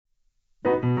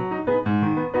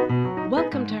Welcome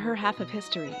to Her Half of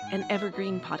History, an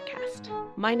evergreen podcast.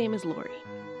 My name is Lori.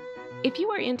 If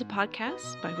you are into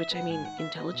podcasts, by which I mean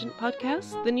intelligent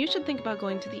podcasts, then you should think about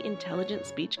going to the Intelligent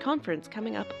Speech Conference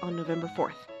coming up on November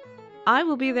 4th. I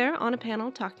will be there on a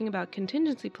panel talking about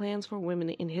contingency plans for women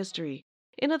in history.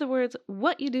 In other words,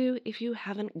 what you do if you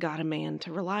haven't got a man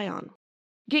to rely on.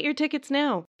 Get your tickets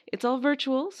now. It's all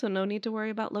virtual, so no need to worry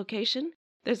about location.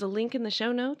 There's a link in the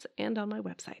show notes and on my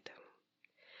website.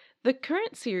 The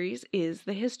current series is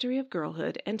The History of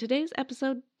Girlhood, and today's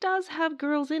episode does have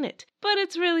girls in it, but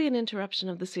it's really an interruption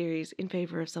of the series in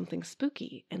favor of something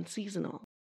spooky and seasonal.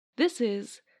 This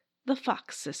is The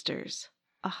Fox Sisters,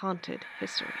 a haunted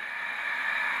history.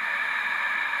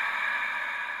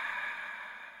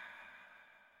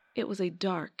 It was a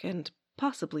dark and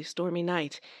possibly stormy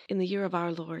night in the year of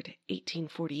our Lord,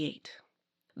 1848.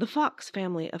 The Fox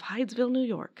family of Hydesville, New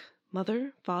York,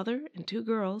 mother, father, and 2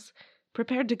 girls,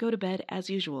 prepared to go to bed as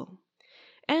usual.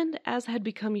 And as had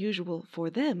become usual for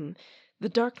them, the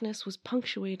darkness was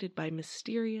punctuated by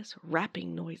mysterious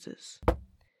rapping noises.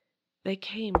 They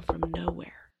came from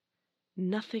nowhere.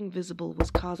 Nothing visible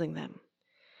was causing them.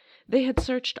 They had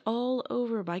searched all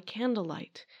over by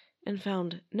candlelight and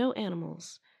found no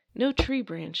animals, no tree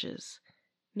branches,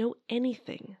 no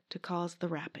anything to cause the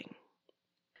rapping.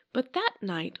 But that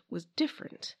night was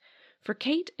different, for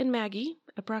Kate and Maggie,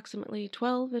 approximately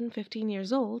 12 and 15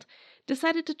 years old,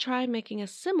 decided to try making a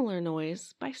similar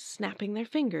noise by snapping their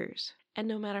fingers. And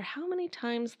no matter how many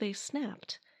times they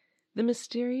snapped, the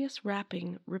mysterious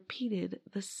rapping repeated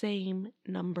the same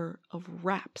number of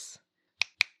raps.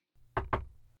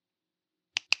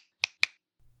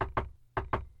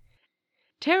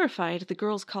 Terrified, the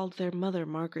girls called their mother,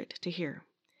 Margaret, to hear.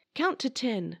 "Count to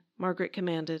 10, Margaret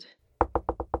commanded.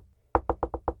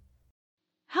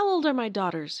 "How old are my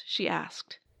daughters?" she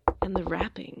asked, and the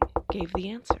rapping gave the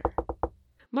answer.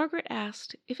 Margaret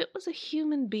asked if it was a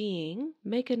human being,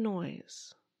 make a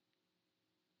noise.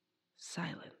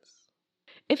 Silence.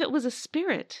 If it was a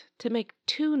spirit, to make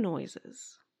 2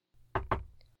 noises.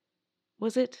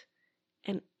 Was it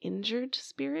an injured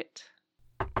spirit?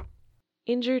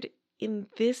 Injured in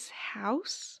this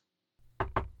house?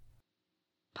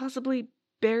 Possibly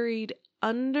buried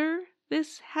under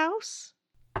this house?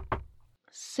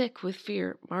 Sick with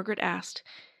fear, Margaret asked,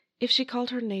 if she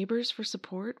called her neighbors for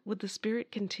support, would the spirit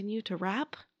continue to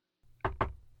rap?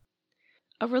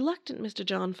 A reluctant Mr.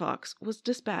 John Fox was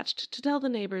dispatched to tell the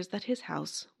neighbors that his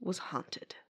house was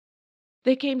haunted.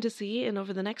 They came to see, and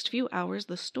over the next few hours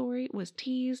the story was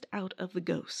teased out of the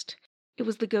ghost. It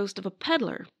was the ghost of a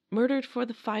peddler, murdered for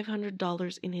the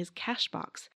 $500 in his cash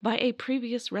box by a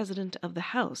previous resident of the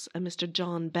house, a Mr.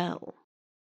 John Bell.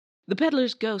 The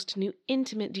peddler's ghost knew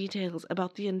intimate details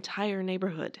about the entire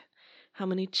neighborhood, how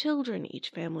many children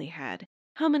each family had,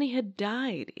 how many had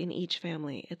died in each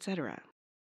family, etc.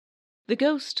 The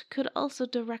ghost could also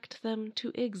direct them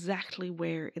to exactly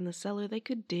where in the cellar they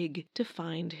could dig to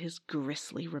find his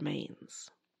grisly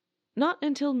remains. Not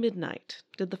until midnight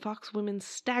did the Fox women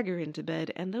stagger into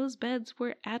bed, and those beds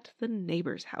were at the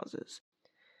neighbors' houses.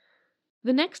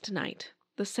 The next night,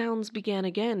 the sounds began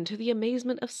again, to the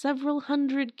amazement of several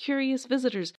hundred curious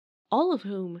visitors, all of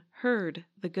whom heard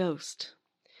the ghost.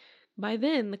 By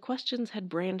then, the questions had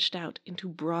branched out into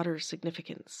broader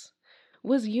significance.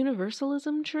 Was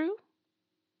Universalism true?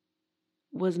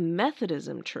 Was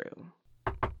Methodism true?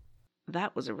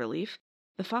 That was a relief.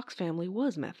 The Fox family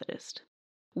was Methodist.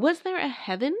 Was there a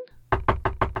heaven?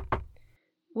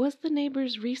 Was the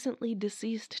neighbor's recently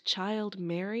deceased child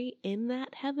Mary in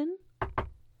that heaven?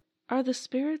 Are the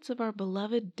spirits of our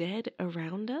beloved dead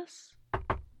around us?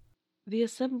 The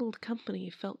assembled company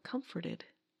felt comforted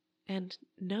and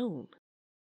known.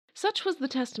 Such was the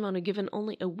testimony given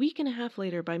only a week and a half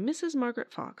later by Mrs.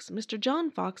 Margaret Fox, Mr. John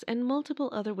Fox, and multiple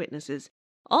other witnesses,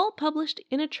 all published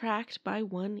in a tract by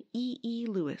one E.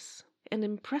 Lewis, and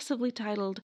impressively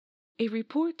titled, "A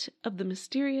Report of the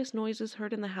Mysterious Noises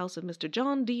Heard in the House of Mr.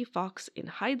 John D. Fox in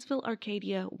Hydesville,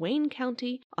 Arcadia, Wayne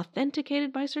County,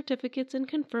 authenticated by certificates and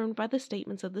confirmed by the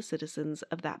statements of the citizens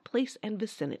of that place and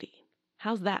vicinity."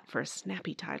 How's that for a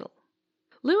snappy title?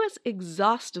 Lewis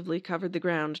exhaustively covered the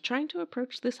ground trying to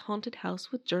approach this haunted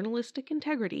house with journalistic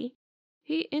integrity.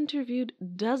 He interviewed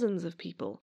dozens of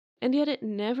people, and yet it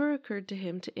never occurred to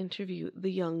him to interview the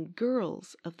young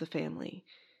girls of the family.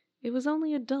 It was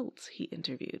only adults he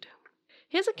interviewed.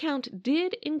 His account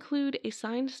did include a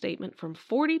signed statement from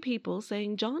 40 people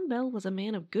saying John Bell was a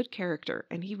man of good character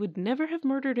and he would never have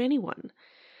murdered anyone.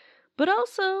 But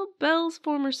also, Bell's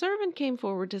former servant came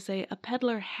forward to say a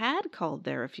peddler had called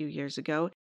there a few years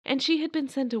ago And she had been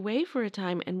sent away for a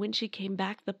time, and when she came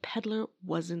back, the peddler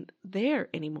wasn't there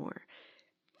anymore.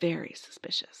 Very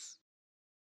suspicious.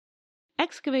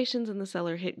 Excavations in the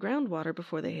cellar hit groundwater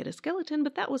before they hit a skeleton,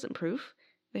 but that wasn't proof.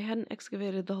 They hadn't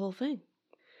excavated the whole thing.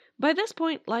 By this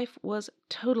point, life was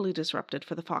totally disrupted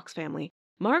for the Fox family.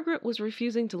 Margaret was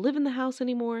refusing to live in the house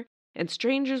anymore, and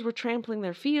strangers were trampling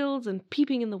their fields and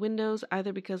peeping in the windows,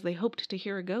 either because they hoped to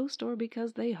hear a ghost or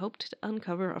because they hoped to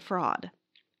uncover a fraud.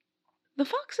 The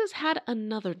Foxes had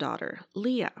another daughter,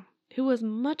 Leah, who was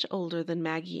much older than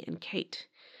Maggie and Kate.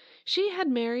 She had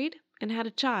married and had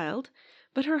a child,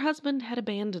 but her husband had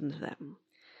abandoned them.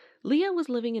 Leah was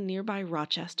living in nearby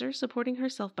Rochester, supporting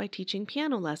herself by teaching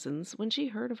piano lessons when she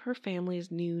heard of her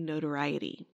family's new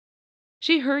notoriety.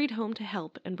 She hurried home to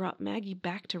help and brought Maggie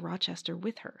back to Rochester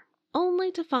with her,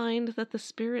 only to find that the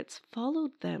spirits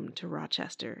followed them to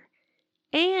Rochester,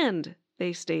 and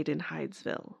they stayed in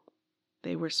Hydesville.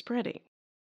 They were spreading.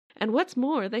 And what's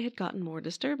more, they had gotten more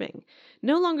disturbing.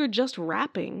 No longer just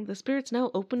rapping, the spirits now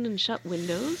opened and shut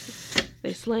windows.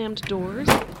 They slammed doors.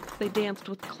 They danced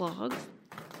with clogs.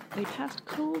 They passed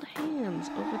cold hands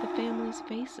over the family's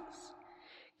faces.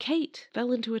 Kate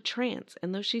fell into a trance,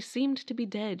 and though she seemed to be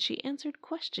dead, she answered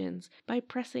questions by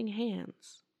pressing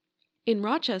hands. In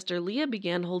Rochester, Leah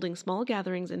began holding small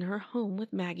gatherings in her home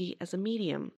with Maggie as a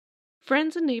medium.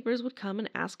 Friends and neighbors would come and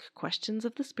ask questions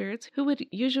of the spirits, who would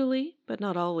usually, but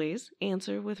not always,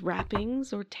 answer with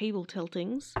rappings or table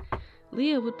tiltings.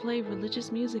 Leah would play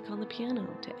religious music on the piano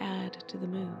to add to the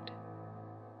mood.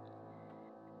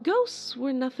 Ghosts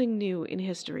were nothing new in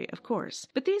history, of course,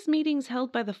 but these meetings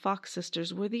held by the Fox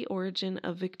sisters were the origin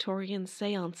of Victorian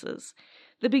seances,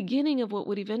 the beginning of what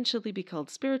would eventually be called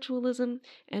spiritualism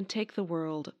and take the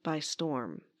world by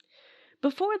storm.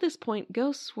 Before this point,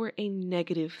 ghosts were a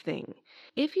negative thing.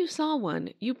 If you saw one,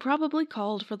 you probably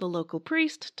called for the local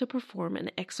priest to perform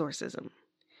an exorcism.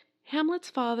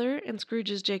 Hamlet's father and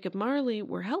Scrooge's Jacob Marley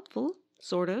were helpful,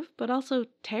 sort of, but also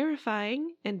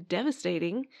terrifying and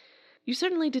devastating. You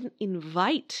certainly didn't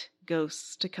invite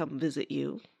ghosts to come visit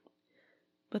you.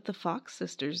 But the Fox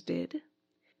sisters did.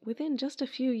 Within just a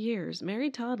few years, Mary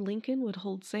Todd Lincoln would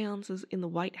hold seances in the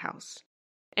White House,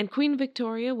 and Queen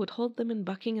Victoria would hold them in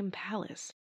Buckingham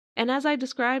Palace. And as I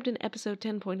described in episode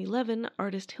 10.11,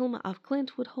 artist Hilma af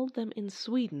Klint would hold them in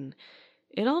Sweden.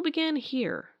 It all began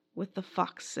here with the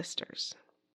Fox sisters.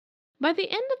 By the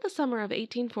end of the summer of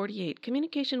 1848,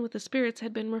 communication with the spirits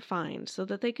had been refined so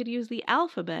that they could use the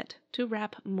alphabet to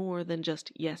rap more than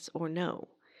just yes or no.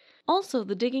 Also,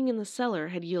 the digging in the cellar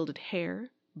had yielded hair,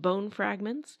 bone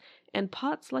fragments, and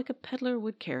pots like a peddler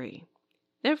would carry.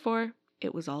 Therefore,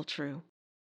 it was all true.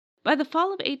 By the fall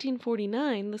of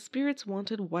 1849, the spirits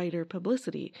wanted wider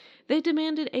publicity. They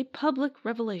demanded a public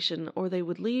revelation, or they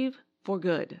would leave for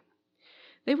good.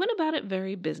 They went about it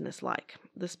very businesslike.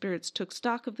 The spirits took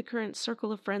stock of the current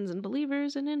circle of friends and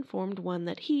believers and informed one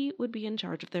that he would be in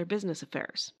charge of their business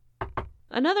affairs.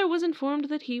 Another was informed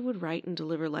that he would write and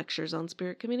deliver lectures on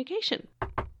spirit communication.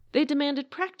 They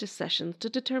demanded practice sessions to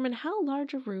determine how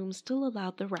large a room still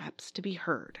allowed the raps to be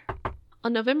heard.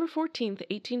 On November 14,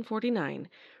 1849,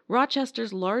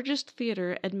 Rochester's largest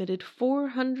theater admitted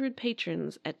 400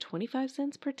 patrons at 25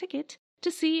 cents per ticket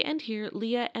to see and hear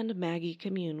Leah and Maggie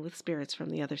commune with spirits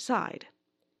from the other side,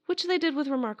 which they did with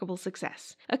remarkable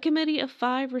success. A committee of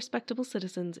 5 respectable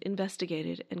citizens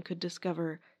investigated and could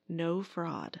discover no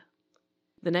fraud.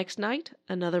 The next night,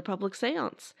 another public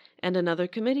seance, and another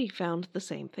committee found the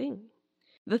same thing.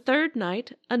 The third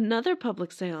night, another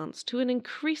public seance to an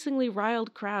increasingly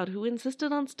riled crowd who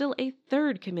insisted on still a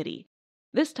third committee,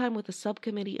 this time with a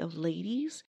subcommittee of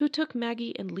ladies who took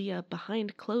Maggie and Leah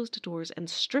behind closed doors and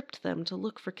stripped them to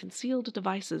look for concealed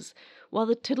devices, while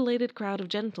the titillated crowd of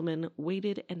gentlemen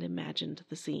waited and imagined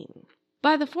the scene.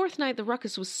 By the fourth night, the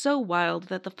ruckus was so wild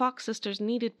that the Fox sisters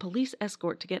needed police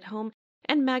escort to get home,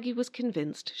 and Maggie was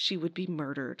convinced she would be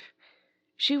murdered.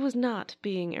 She was not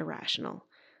being irrational.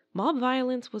 Mob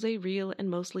violence was a real and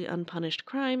mostly unpunished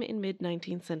crime in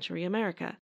mid-19th century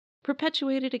America,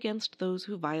 perpetuated against those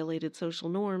who violated social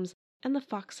norms, and the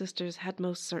Fox sisters had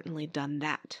most certainly done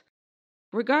that.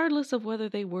 Regardless of whether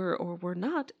they were or were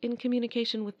not in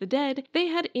communication with the dead, they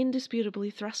had indisputably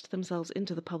thrust themselves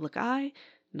into the public eye,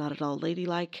 not at all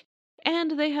ladylike,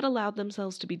 and they had allowed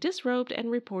themselves to be disrobed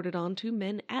and reported on to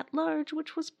men at large,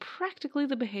 which was practically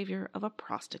the behavior of a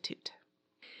prostitute.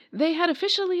 They had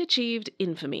officially achieved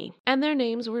infamy, and their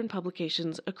names were in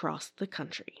publications across the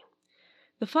country.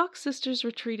 The Fox sisters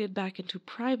retreated back into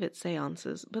private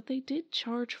seances, but they did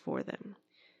charge for them.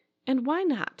 And why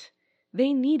not?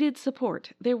 They needed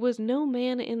support. There was no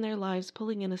man in their lives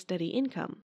pulling in a steady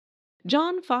income.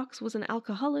 John Fox was an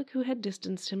alcoholic who had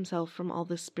distanced himself from all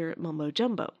this spirit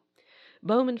mumbo-jumbo.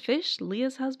 Bowman Fish,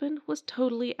 Leah's husband, was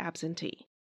totally absentee.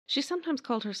 She sometimes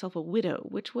called herself a widow,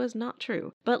 which was not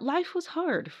true, but life was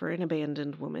hard for an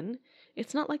abandoned woman.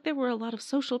 It's not like there were a lot of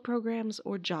social programs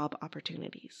or job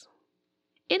opportunities.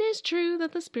 It is true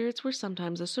that the spirits were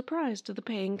sometimes a surprise to the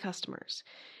paying customers.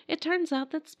 It turns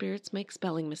out that spirits make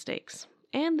spelling mistakes,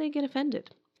 and they get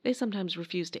offended. They sometimes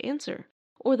refuse to answer,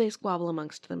 or they squabble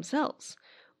amongst themselves,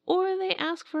 or they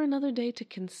ask for another day to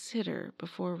consider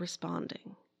before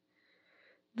responding.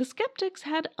 The skeptics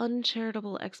had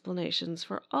uncharitable explanations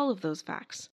for all of those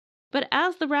facts, but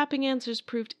as the rapping answers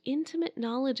proved intimate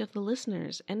knowledge of the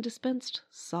listeners and dispensed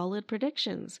solid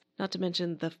predictions, not to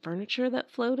mention the furniture that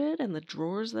floated and the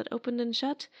drawers that opened and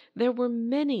shut, there were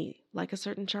many, like a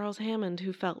certain Charles Hammond,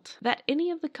 who felt that any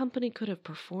of the company could have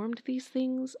performed these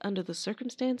things under the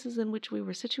circumstances in which we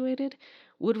were situated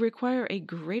would require a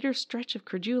greater stretch of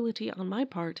credulity on my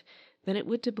part than it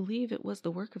would to believe it was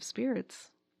the work of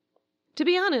spirits. To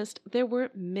be honest, there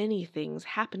were many things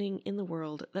happening in the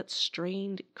world that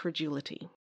strained credulity.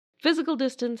 Physical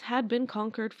distance had been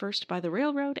conquered first by the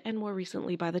railroad and more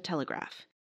recently by the telegraph.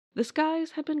 The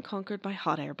skies had been conquered by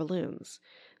hot air balloons.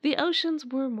 The oceans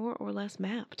were more or less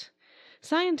mapped.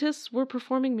 Scientists were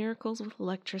performing miracles with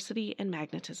electricity and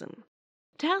magnetism.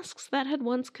 Tasks that had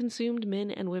once consumed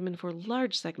men and women for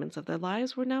large segments of their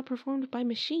lives were now performed by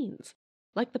machines,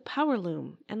 like the power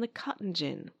loom and the cotton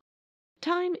gin.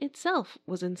 Time itself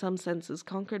was in some senses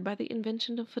conquered by the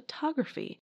invention of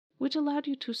photography, which allowed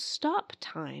you to stop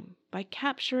time by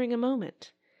capturing a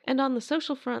moment. And on the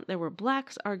social front, there were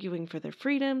blacks arguing for their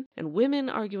freedom, and women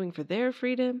arguing for their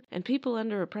freedom, and people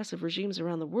under oppressive regimes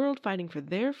around the world fighting for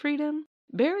their freedom.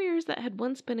 Barriers that had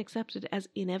once been accepted as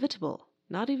inevitable,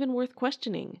 not even worth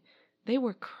questioning, they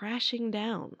were crashing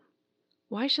down.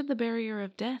 Why should the barrier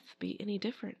of death be any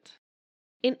different?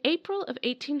 In April of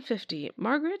 1850,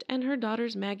 Margaret and her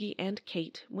daughters Maggie and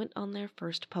Kate went on their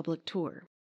first public tour.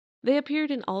 They appeared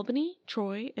in Albany,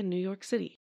 Troy, and New York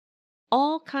City.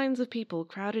 All kinds of people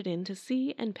crowded in to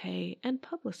see and pay and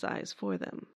publicize for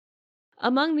them.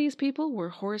 Among these people were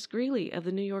Horace Greeley of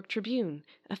the New York Tribune,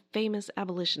 a famous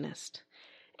abolitionist,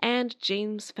 and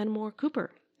James Fenimore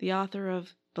Cooper, the author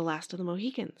of The Last of the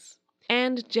Mohicans,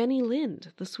 and Jenny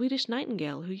Lind, the Swedish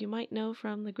nightingale who you might know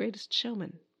from The Greatest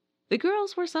Showman. The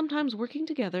girls were sometimes working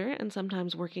together and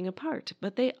sometimes working apart,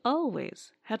 but they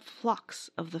always had flocks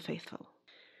of the faithful.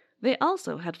 They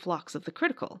also had flocks of the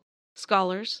critical.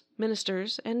 Scholars,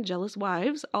 ministers, and jealous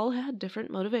wives all had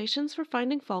different motivations for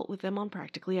finding fault with them on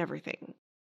practically everything.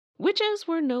 Witches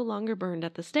were no longer burned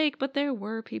at the stake, but there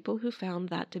were people who found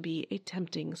that to be a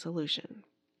tempting solution.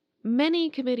 Many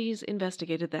committees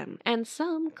investigated them, and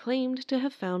some claimed to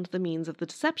have found the means of the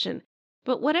deception,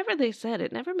 but whatever they said,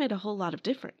 it never made a whole lot of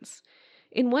difference.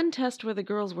 In one test where the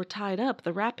girls were tied up,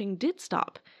 the rapping did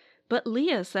stop, but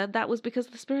Leah said that was because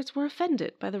the spirits were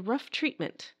offended by the rough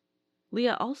treatment.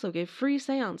 Leah also gave free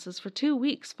seances for 2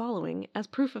 weeks following as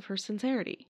proof of her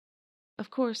sincerity. Of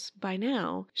course, by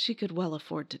now, she could well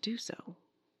afford to do so.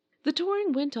 The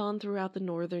touring went on throughout the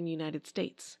northern United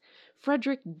States.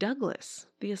 Frederick Douglass,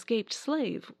 the escaped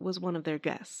slave, was one of their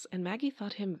guests, and Maggie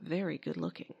thought him very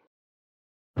good-looking.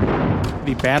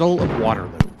 The Battle of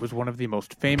Waterloo was one of the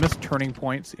most famous turning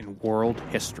points in world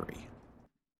history.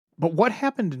 But what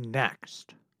happened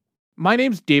next? My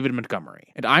name's David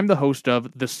Montgomery, and I'm the host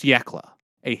of The Siècle,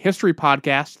 a history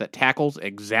podcast that tackles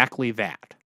exactly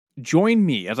that. Join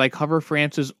me as I cover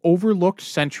France's overlooked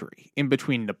century in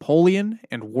between Napoleon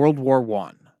and World War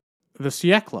I. The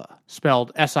Siècle,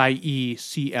 spelled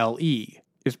S-I-E-C-L-E,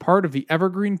 is part of the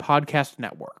Evergreen Podcast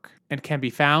Network and can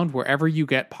be found wherever you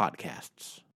get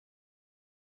podcasts.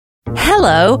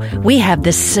 Hello, we have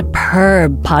this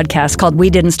superb podcast called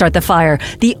We Didn't Start the Fire,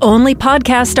 the only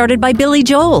podcast started by Billy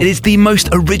Joel. It is the most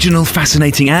original,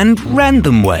 fascinating, and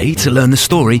random way to learn the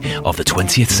story of the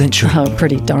 20th century. Oh,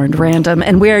 pretty darned random.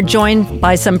 And we are joined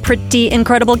by some pretty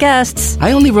incredible guests.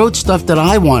 I only wrote stuff that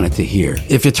I wanted to hear.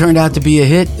 If it turned out to be a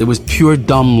hit, it was pure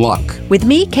dumb luck. With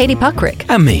me, Katie Puckrick.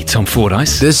 And me, Tom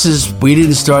Fordyce. This is We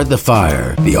Didn't Start the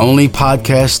Fire, the only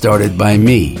podcast started by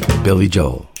me, Billy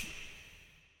Joel.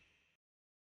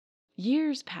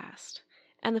 Years passed,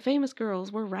 and the famous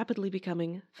girls were rapidly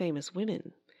becoming famous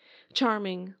women.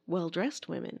 Charming, well-dressed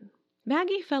women.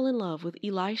 Maggie fell in love with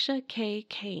Elisha K.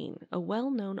 Kane, a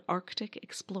well-known Arctic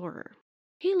explorer.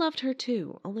 He loved her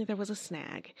too, only there was a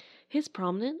snag. His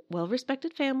prominent,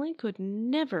 well-respected family could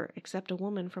never accept a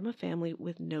woman from a family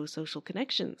with no social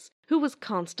connections, who was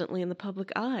constantly in the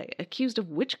public eye, accused of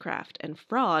witchcraft and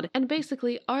fraud, and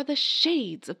basically are the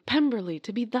shades of Pemberley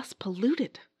to be thus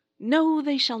polluted. No,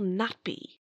 they shall not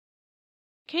be.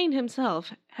 Cain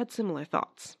himself had similar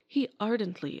thoughts. He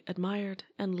ardently admired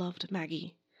and loved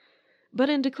Maggie. But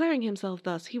in declaring himself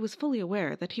thus, he was fully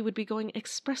aware that he would be going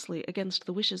expressly against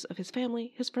the wishes of his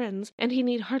family, his friends, and he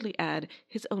need hardly add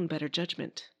his own better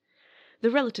judgment.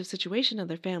 The relative situation of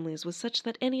their families was such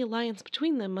that any alliance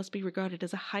between them must be regarded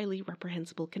as a highly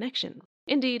reprehensible connection.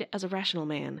 Indeed, as a rational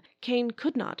man, Cain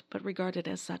could not but regard it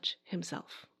as such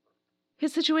himself.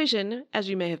 His situation, as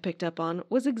you may have picked up on,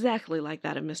 was exactly like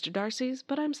that of Mr. Darcy's,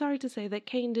 but I'm sorry to say that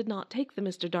Cain did not take the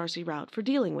Mr. Darcy route for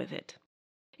dealing with it.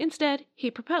 Instead,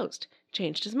 he proposed,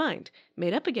 changed his mind,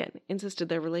 made up again, insisted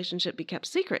their relationship be kept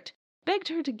secret, begged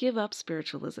her to give up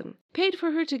spiritualism, paid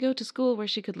for her to go to school where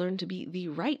she could learn to be the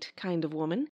right kind of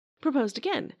woman, proposed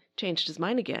again, changed his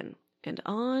mind again, and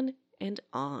on and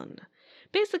on.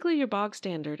 Basically your bog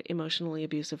standard emotionally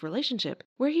abusive relationship,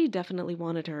 where he definitely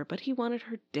wanted her, but he wanted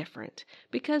her different,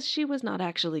 because she was not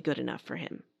actually good enough for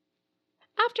him.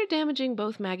 After damaging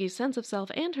both Maggie's sense of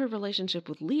self and her relationship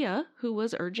with Leah, who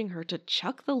was urging her to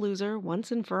chuck the loser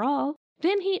once and for all,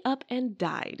 then he up and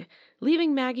died,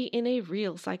 leaving Maggie in a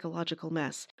real psychological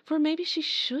mess, for maybe she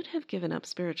should have given up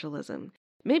spiritualism.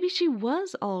 Maybe she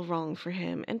was all wrong for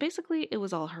him, and basically it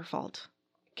was all her fault.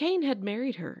 Cain had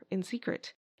married her in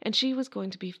secret, and she was going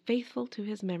to be faithful to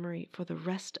his memory for the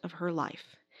rest of her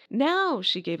life. Now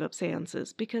she gave up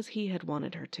seances because he had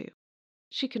wanted her to.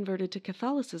 She converted to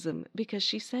Catholicism because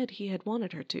she said he had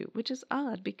wanted her to, which is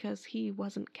odd because he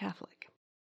wasn't Catholic.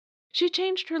 She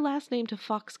changed her last name to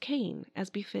Fox Cain, as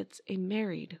befits a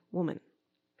married woman.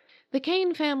 The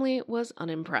Cain family was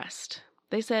unimpressed.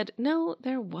 They said, no,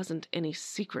 there wasn't any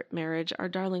secret marriage. Our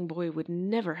darling boy would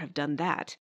never have done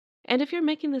that. And if you're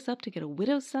making this up to get a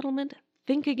widow's settlement,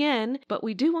 think again, but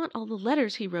we do want all the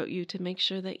letters he wrote you to make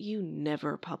sure that you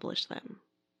never publish them.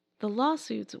 The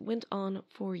lawsuits went on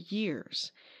for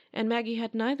years, and Maggie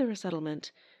had neither a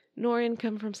settlement nor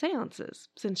income from seances,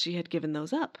 since she had given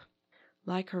those up.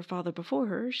 Like her father before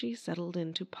her, she settled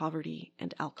into poverty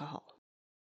and alcohol.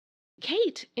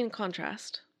 Kate, in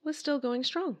contrast, was still going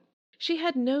strong. She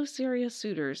had no serious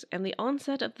suitors, and the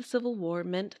onset of the Civil War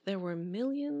meant there were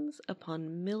millions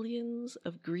upon millions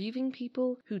of grieving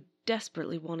people who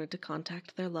desperately wanted to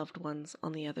contact their loved ones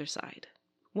on the other side.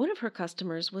 One of her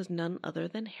customers was none other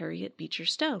than Harriet Beecher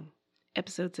Stowe,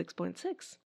 episode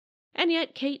 6.6. And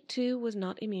yet Kate, too, was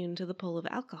not immune to the pull of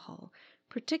alcohol,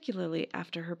 particularly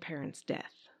after her parents'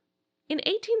 death. In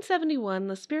 1871,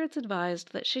 the spirits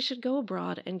advised that she should go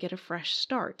abroad and get a fresh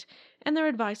start, and their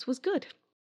advice was good.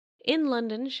 In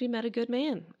London, she met a good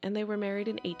man, and they were married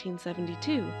in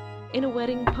 1872, in a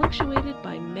wedding punctuated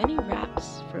by many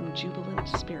raps from jubilant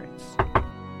spirits.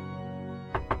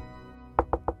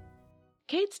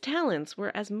 Kate's talents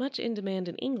were as much in demand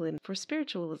in England, for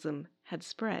spiritualism had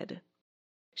spread.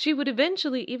 She would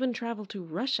eventually even travel to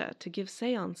Russia to give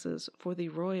seances for the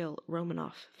royal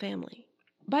Romanov family.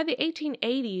 By the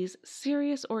 1880s,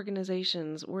 serious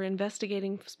organizations were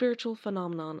investigating spiritual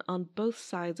phenomenon on both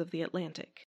sides of the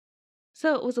Atlantic.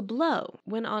 So it was a blow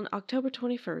when on October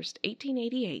 21st,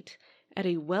 1888, at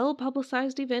a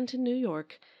well-publicized event in New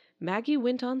York, Maggie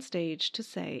went on stage to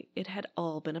say it had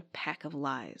all been a pack of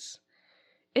lies.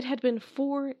 It had been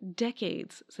 4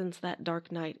 decades since that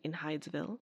dark night in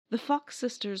Hydesville. The Fox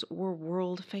sisters were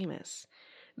world famous.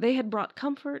 They had brought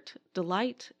comfort,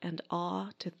 delight, and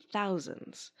awe to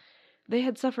thousands. They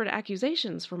had suffered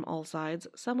accusations from all sides,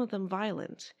 some of them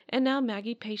violent, and now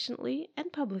Maggie patiently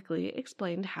and publicly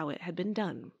explained how it had been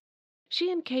done. She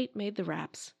and Kate made the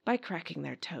raps by cracking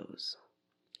their toes.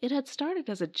 It had started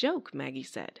as a joke, Maggie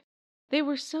said. They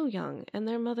were so young, and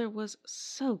their mother was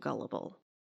so gullible.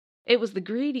 It was the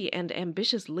greedy and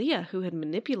ambitious Leah who had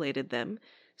manipulated them,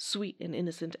 sweet and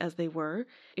innocent as they were.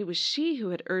 It was she who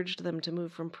had urged them to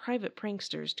move from private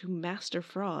pranksters to master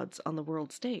frauds on the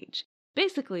world stage.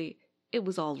 Basically, it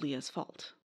was all Leah's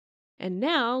fault. And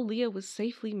now Leah was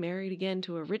safely married again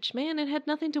to a rich man and had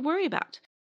nothing to worry about.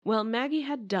 Well, Maggie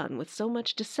had done with so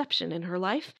much deception in her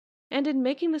life, and in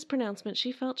making this pronouncement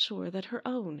she felt sure that her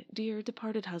own dear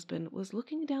departed husband was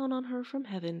looking down on her from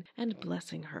heaven and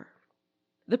blessing her.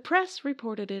 The press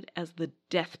reported it as the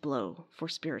death blow for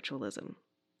spiritualism.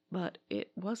 But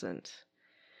it wasn't.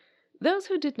 Those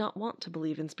who did not want to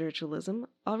believe in spiritualism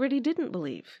already didn't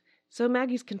believe, so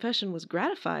Maggie's confession was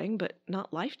gratifying but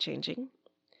not life-changing.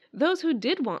 Those who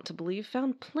did want to believe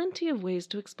found plenty of ways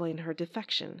to explain her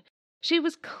defection. She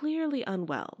was clearly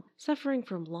unwell, suffering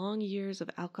from long years of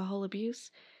alcohol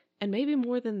abuse, and maybe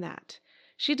more than that.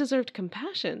 She deserved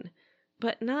compassion,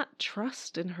 but not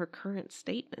trust in her current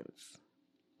statements.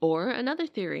 Or another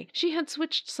theory, she had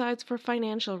switched sides for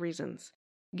financial reasons.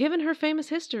 Given her famous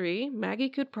history, Maggie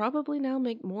could probably now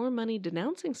make more money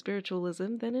denouncing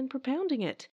spiritualism than in propounding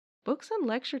it. Books and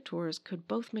lecture tours could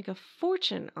both make a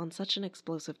fortune on such an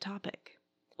explosive topic.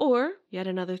 Or, yet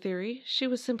another theory, she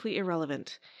was simply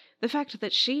irrelevant. The fact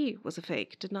that she was a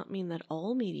fake did not mean that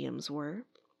all mediums were.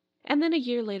 And then a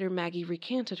year later, Maggie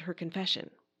recanted her confession.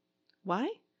 Why?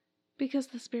 Because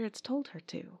the spirits told her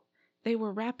to. They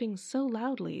were rapping so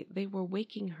loudly they were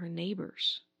waking her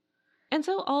neighbors. And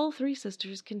so all three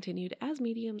sisters continued as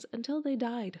mediums until they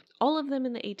died, all of them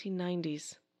in the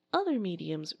 1890s. Other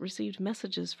mediums received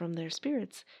messages from their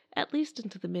spirits at least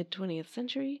into the mid-20th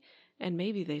century, and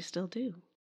maybe they still do.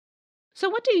 So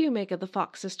what do you make of the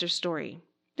Fox sisters' story?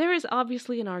 There is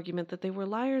obviously an argument that they were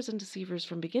liars and deceivers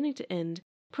from beginning to end,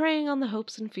 preying on the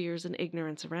hopes and fears and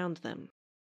ignorance around them.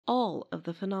 All of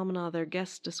the phenomena their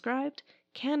guests described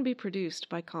can be produced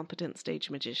by competent stage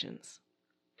magicians.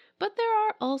 But there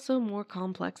are also more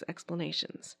complex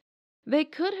explanations. They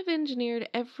could have engineered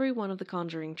every one of the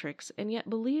conjuring tricks and yet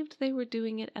believed they were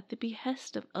doing it at the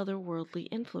behest of otherworldly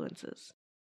influences.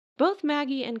 Both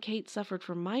Maggie and Kate suffered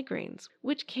from migraines,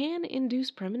 which can induce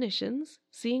premonitions,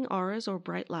 seeing auras or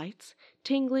bright lights,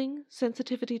 tingling,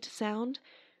 sensitivity to sound,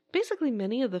 basically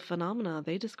many of the phenomena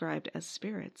they described as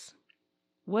spirits.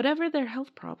 Whatever their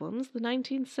health problems, the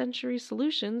 19th century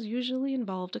solutions usually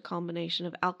involved a combination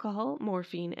of alcohol,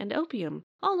 morphine, and opium,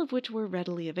 all of which were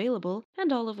readily available,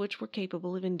 and all of which were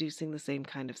capable of inducing the same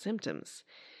kind of symptoms.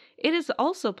 It is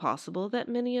also possible that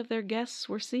many of their guests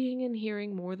were seeing and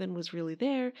hearing more than was really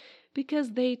there,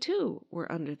 because they too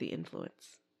were under the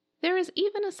influence. There is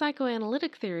even a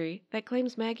psychoanalytic theory that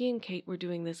claims Maggie and Kate were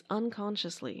doing this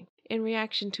unconsciously, in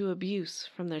reaction to abuse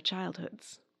from their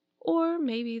childhoods. Or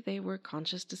maybe they were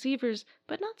conscious deceivers,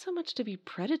 but not so much to be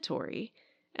predatory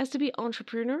as to be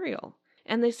entrepreneurial,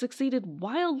 and they succeeded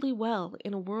wildly well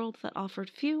in a world that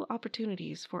offered few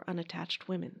opportunities for unattached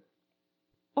women.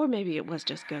 Or maybe it was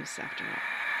just ghosts after all.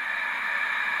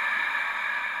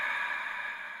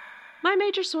 My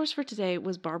major source for today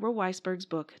was Barbara Weisberg's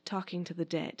book, Talking to the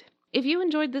Dead. If you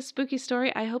enjoyed this spooky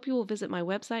story, I hope you will visit my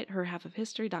website,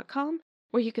 herhalfofhistory.com,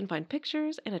 where you can find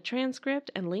pictures and a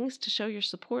transcript and links to show your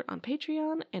support on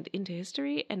Patreon and Into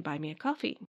History and Buy Me a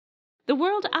Coffee. The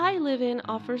world I live in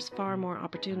offers far more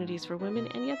opportunities for women,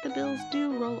 and yet the bills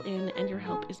do roll in, and your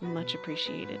help is much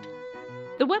appreciated.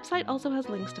 The website also has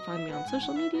links to find me on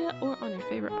social media or on your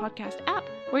favorite podcast app,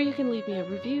 where you can leave me a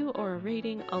review or a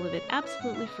rating, all of it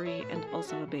absolutely free and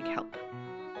also a big help.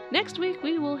 Next week,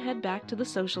 we will head back to the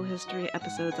social history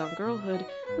episodes on girlhood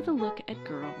with a look at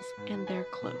girls and their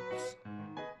clothes.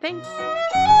 Thanks!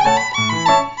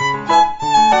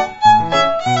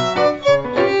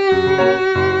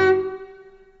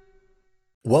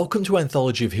 Welcome to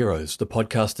Anthology of Heroes, the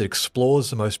podcast that explores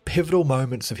the most pivotal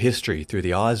moments of history through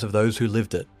the eyes of those who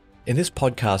lived it. In this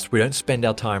podcast, we don't spend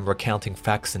our time recounting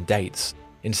facts and dates.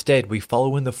 Instead, we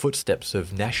follow in the footsteps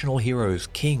of national heroes,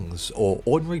 kings, or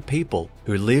ordinary people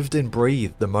who lived and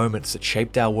breathed the moments that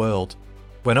shaped our world.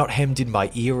 We're not hemmed in by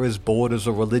eras, borders,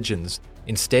 or religions.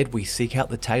 Instead, we seek out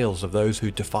the tales of those who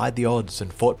defied the odds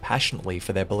and fought passionately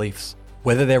for their beliefs.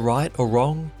 Whether they're right or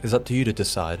wrong is up to you to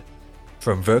decide.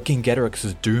 From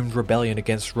Vercingetorix's doomed rebellion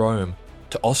against Rome,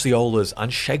 to Osceola's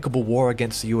unshakable war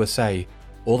against the USA,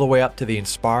 all the way up to the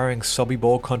inspiring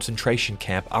Sobibor concentration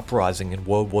camp uprising in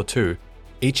World War II,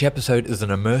 each episode is an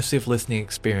immersive listening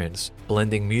experience,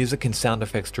 blending music and sound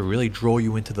effects to really draw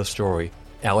you into the story.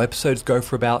 Our episodes go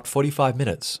for about 45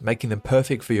 minutes, making them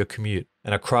perfect for your commute,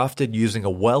 and are crafted using a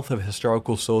wealth of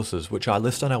historical sources, which I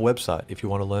list on our website if you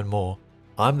want to learn more.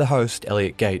 I'm the host,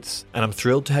 Elliot Gates, and I'm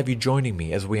thrilled to have you joining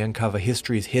me as we uncover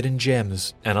history's hidden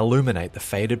gems and illuminate the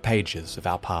faded pages of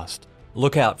our past.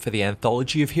 Look out for the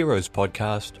Anthology of Heroes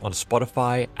podcast on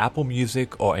Spotify, Apple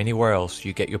Music, or anywhere else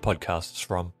you get your podcasts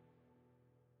from.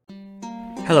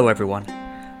 Hello everyone,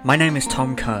 my name is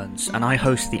Tom Kearns and I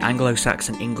host the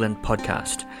Anglo-Saxon England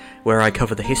podcast, where I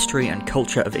cover the history and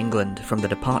culture of England from the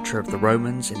departure of the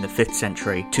Romans in the 5th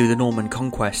century to the Norman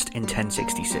conquest in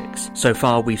 1066. So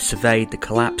far we've surveyed the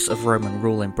collapse of Roman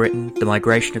rule in Britain, the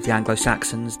migration of the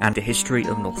Anglo-Saxons, and the history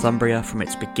of Northumbria from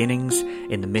its beginnings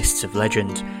in the mists of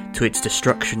legend to its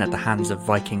destruction at the hands of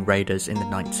Viking raiders in the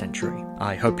 9th century.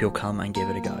 I hope you'll come and give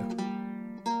it a go.